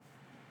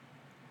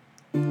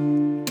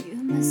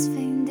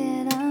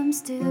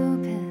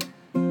stupid.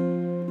 You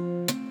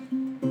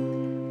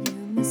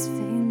must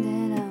think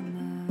that I'm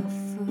a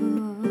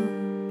fool.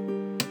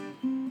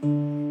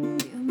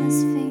 You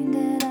must think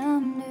that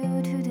I'm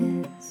new to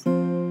this,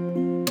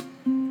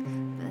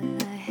 but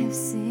I have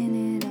seen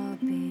it all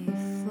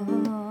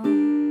before.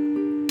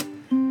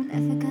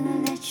 Never gonna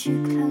let you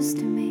close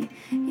to me,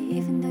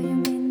 even though you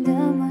mean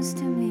the most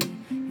to me.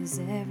 'Cause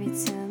every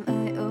time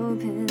I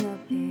open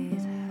up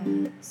it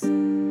hurts.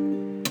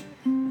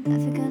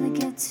 Never gonna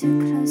get too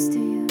close to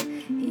you,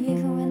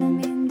 even when I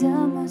mean the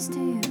most to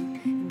you.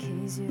 In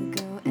case you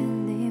go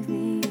and leave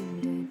me in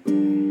the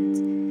dirt.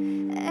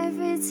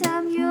 Every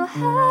time you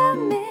hurt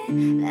me,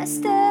 less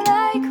that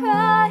I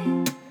cry.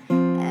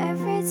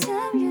 Every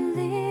time you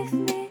leave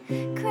me,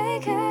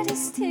 quicker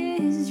these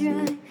tears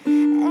dry.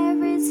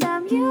 Every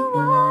time you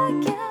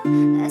walk out,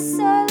 less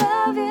I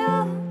love you.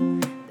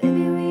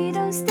 Baby, we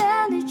don't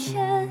stand a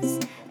chance.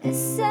 It's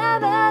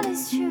sad but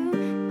it's true.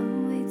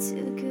 I'm way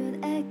too good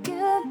at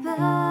goodbyes.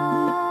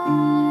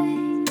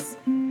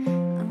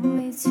 I'm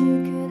way too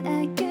good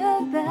at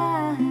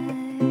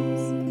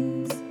goodbyes.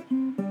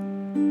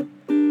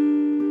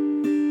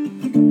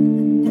 I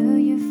know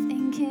you're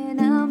thinking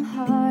I'm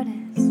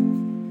heartless.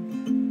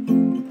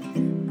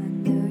 I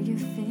know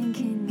you're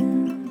thinking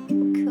I'm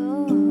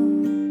cold.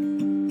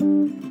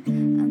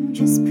 I'm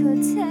just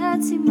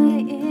protecting my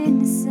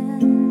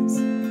innocence.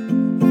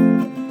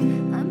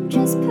 I'm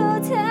just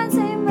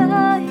protecting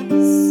my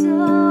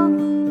soul.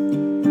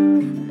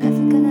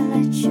 Never gonna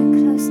let you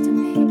close to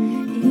me,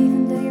 even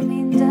though you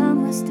mean the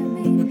most to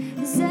me.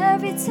 'Cause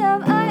every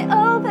time I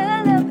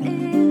open up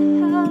it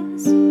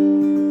hurts.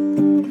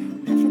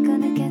 Never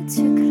gonna get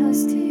too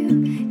close to you,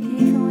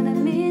 even when I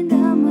mean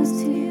the most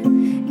to you.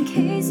 In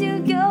case you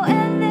go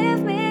and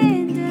leave me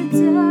in the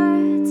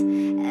dirt.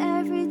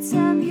 Every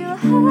time you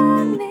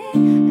hurt me,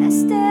 less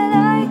that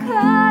I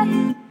cry.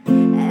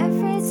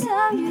 Every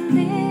time you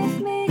leave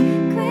me,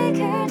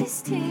 quicker these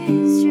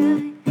tears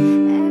dry.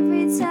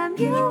 Every time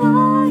you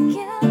walk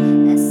out,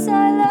 less I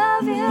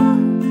love you.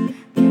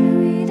 Baby,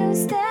 we don't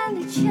stand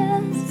a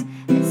chance.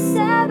 It's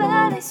sad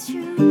but it's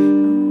true.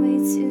 I'm way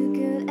too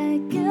good at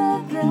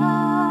goodbyes.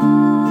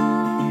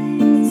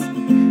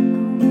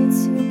 I'm way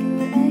too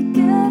good at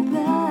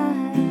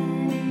goodbyes.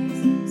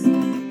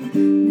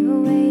 No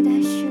way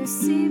that you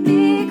see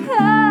me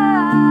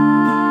cry.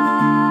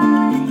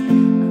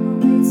 I'm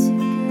way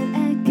too good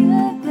at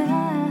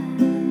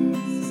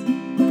goodbyes.